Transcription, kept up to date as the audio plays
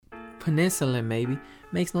Peninsula, maybe.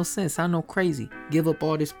 Makes no sense. I know crazy. Give up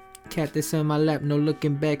all this cat that's in my lap. No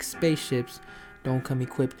looking back spaceships. Don't come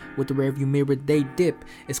equipped with the rearview mirror. They dip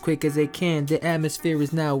as quick as they can. The atmosphere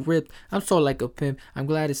is now ripped. I'm so like a pimp. I'm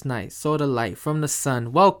glad it's night. So the light from the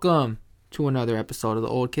sun. Welcome to another episode of the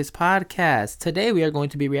Old Kids Podcast. Today we are going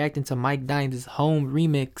to be reacting to Mike Dimes' Home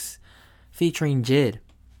remix featuring JID.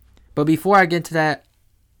 But before I get to that,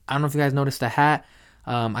 I don't know if you guys noticed the hat.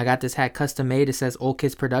 I got this hat custom made. It says Old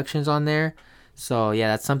Kids Productions on there. So yeah,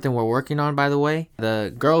 that's something we're working on, by the way.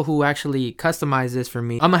 The girl who actually customized this for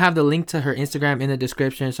me, I'm gonna have the link to her Instagram in the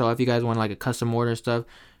description. So if you guys want like a custom order and stuff,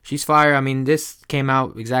 she's fire. I mean, this came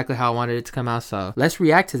out exactly how I wanted it to come out. So let's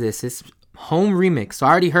react to this. It's Home remix. So I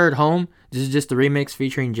already heard Home. This is just the remix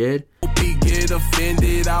featuring JID.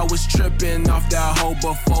 Offended, I was tripping off that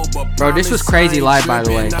homophobe. Bro, this was crazy live, by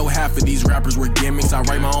the way. No, half of these rappers were gimmicks. I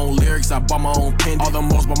write my own lyrics, I bought my own pen. All the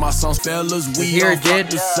most by my songs, fellas. We hear all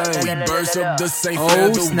JID. the same. We burst up the same.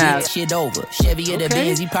 Oh snap! Shit over. Chevy at the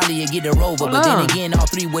Benz, he probably get a Rover. But then again, all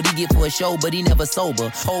three what he get for a show, but he never sober.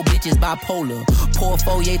 Whole bitch is bipolar. Poor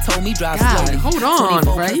Foyer told me drive slowly. Hold on,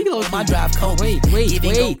 bro. He goes my drive cold.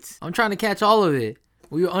 Wait. I'm trying to catch all of it.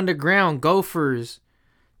 We were underground, gophers.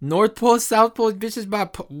 North Pole, South Pole, bitches by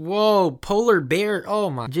whoa, polar bear. Oh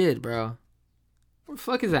my JID, bro. What the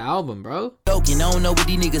fuck is the album, bro? Joking, I don't know what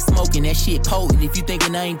these niggas smoking. That shit potent. If you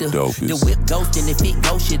thinking I ain't the whip ghosting, the fit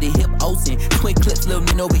ghost shit, the hip osing. Twin clips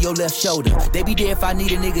living over your left shoulder. They be there if I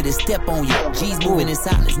need a nigga to step on you. G's moving in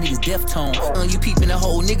silence, niggas deaf tone. You peeping the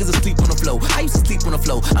hole, niggas asleep on the floor. I used to sleep on the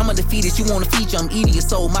floor. I'm undefeated, you want a feature, I'm eating your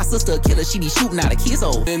soul. My sister a killer, she be shooting out a kid's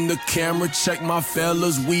hole. In the camera, check my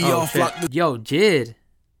fellas, we all flock. Yo, JID.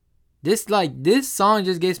 This song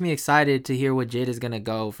just gets me excited to hear what JID is gonna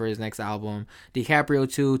go for his next album.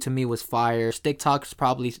 DiCaprio 2 to me was fire. Stick Talk is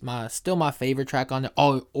probably still my favorite track on there.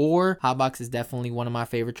 Oh, or Hotbox is definitely one of my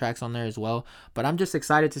favorite tracks on there as well. But I'm just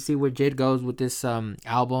excited to see where JID goes with this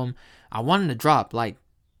album. I want him to drop like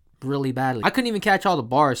really badly. I couldn't even catch all the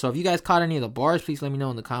bars, so if you guys caught any of the bars, please let me know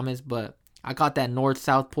in the comments. But I caught that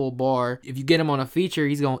North-South Pole bar. If you get him on a feature,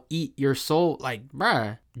 he's gonna eat your soul. Like,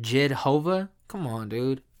 bruh, JID Hova? Come on,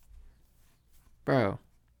 dude.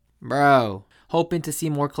 Bro, hoping to see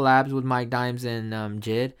more collabs with Mike Dimes and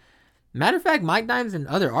JID. Matter of fact, Mike Dimes and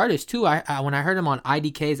other artists too. I when I heard him on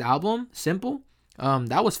IDK's album Simple,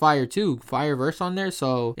 that was fire too. Fire verse on there.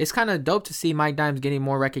 So it's kind of dope to see Mike Dimes getting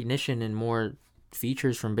more recognition and more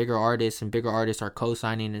features from bigger artists, and bigger artists are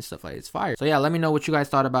co-signing and stuff like that. It's fire. So yeah, let me know what you guys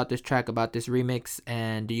thought about this track, about this remix,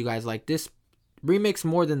 and do you guys like this remix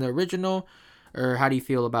more than the original, or how do you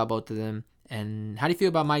feel about both of them? And how do you feel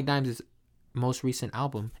about Mike Dimes' most recent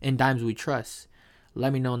album, In Dimes We Trust?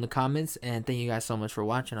 Let me know in the comments, and thank you guys so much for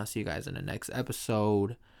watching. I'll see you guys in the next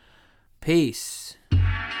episode. Peace. 2,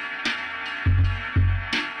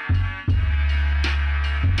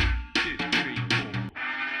 3, 4.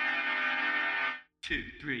 2,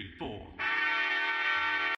 3, 4.